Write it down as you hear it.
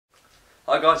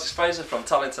Hi guys, it's Fraser from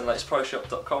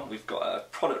TallingtonLatestProShop.com. We've got a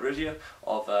product review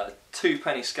of two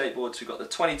penny skateboards. We've got the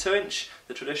 22-inch,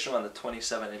 the traditional, and the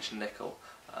 27-inch nickel.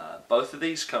 Both of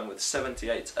these come with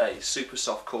 78A super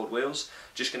soft cord wheels,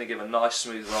 just going to give a nice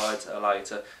smooth ride, allow you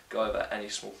to go over any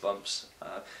small bumps.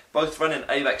 Both run in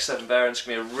AVEX 7 bearings. It's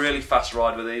going to be a really fast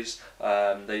ride with these.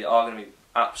 They are going to be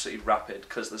absolutely rapid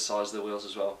because of the size of the wheels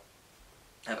as well.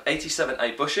 Have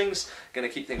 87A bushings, going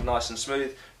to keep things nice and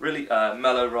smooth, really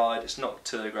mellow ride, it's not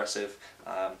too aggressive.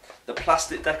 The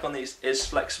plastic deck on these is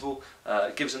flexible,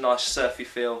 it gives a nice surfy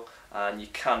feel, and you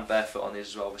can barefoot on these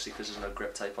as well, obviously, because there's no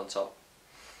grip tape on top.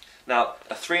 Now,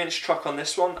 a 3-inch truck on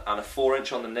this one and a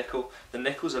 4-inch on the nickel. The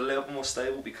nickel's a little bit more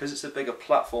stable because it's a bigger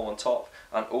platform on top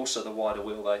and also the wider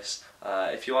wheelbase.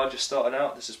 If you are just starting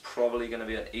out, this is probably going to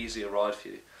be an easier ride for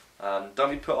you. Don't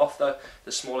be put off though,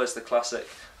 the small is the classic,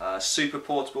 super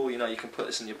portable, you know, you can put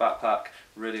this in your backpack,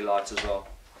 really light as well.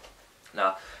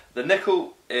 Now, the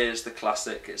nickel is the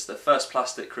classic, it's the first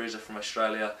plastic cruiser from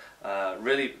Australia,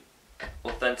 really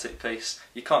authentic piece,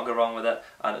 you can't go wrong with it,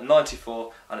 and at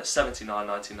 94 and at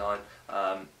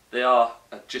 79.99, they are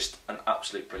just an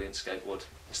absolute brilliant skateboard.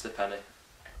 It's the penny.